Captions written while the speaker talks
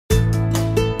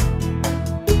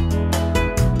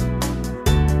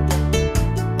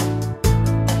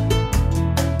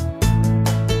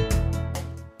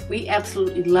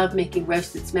absolutely love making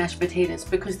roasted smashed potatoes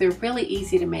because they're really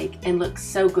easy to make and look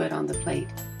so good on the plate.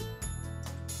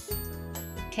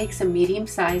 Take some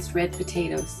medium-sized red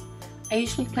potatoes. I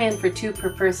usually plan for 2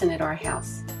 per person at our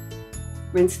house.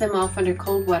 Rinse them off under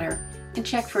cold water and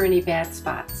check for any bad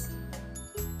spots.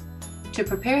 To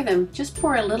prepare them, just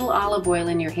pour a little olive oil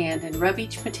in your hand and rub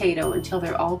each potato until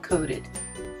they're all coated.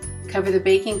 Cover the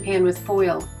baking pan with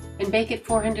foil and bake at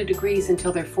 400 degrees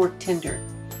until they're fork tender.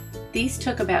 These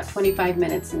took about 25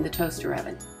 minutes in the toaster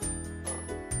oven.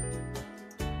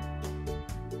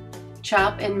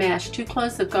 Chop and mash 2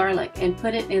 cloves of garlic and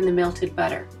put it in the melted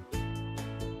butter.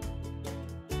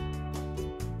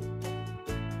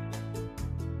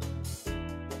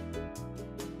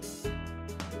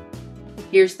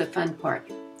 Here's the fun part.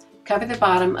 Cover the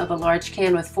bottom of a large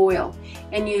can with foil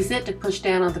and use it to push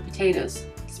down on the potatoes,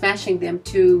 smashing them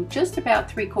to just about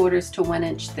 3/4 to 1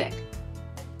 inch thick.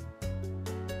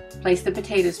 Place the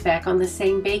potatoes back on the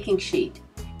same baking sheet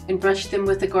and brush them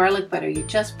with the garlic butter you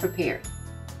just prepared.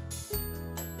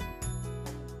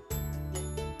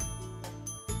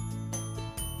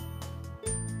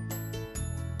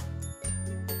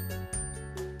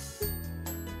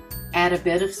 Add a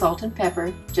bit of salt and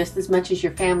pepper, just as much as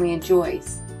your family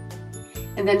enjoys.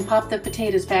 And then pop the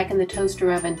potatoes back in the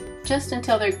toaster oven just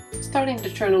until they're starting to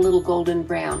turn a little golden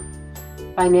brown.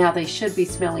 By now they should be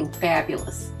smelling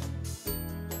fabulous.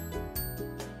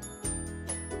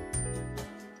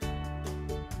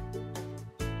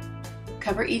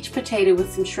 Cover each potato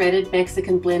with some shredded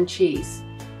Mexican blend cheese.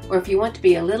 Or if you want to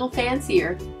be a little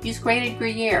fancier, use grated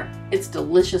Gruyere. It's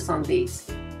delicious on these.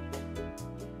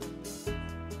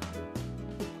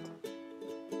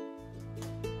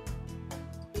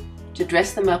 To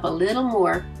dress them up a little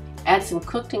more, add some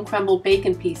cooked and crumbled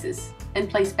bacon pieces and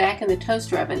place back in the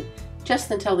toaster oven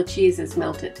just until the cheese is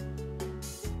melted.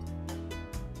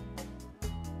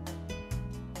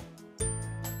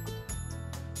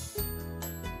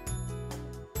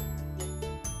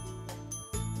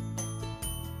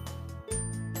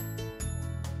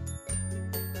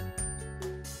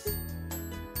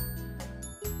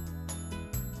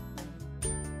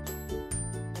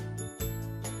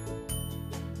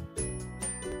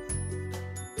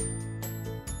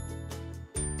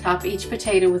 Top each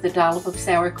potato with a dollop of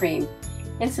sour cream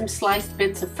and some sliced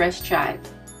bits of fresh chive.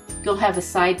 You'll have a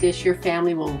side dish your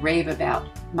family will rave about.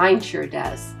 Mine sure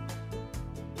does.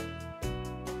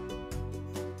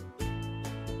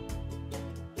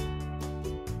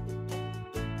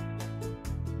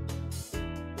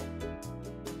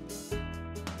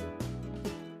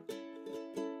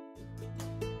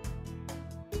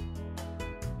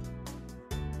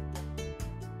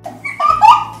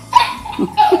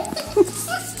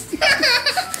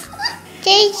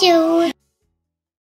 Thank you.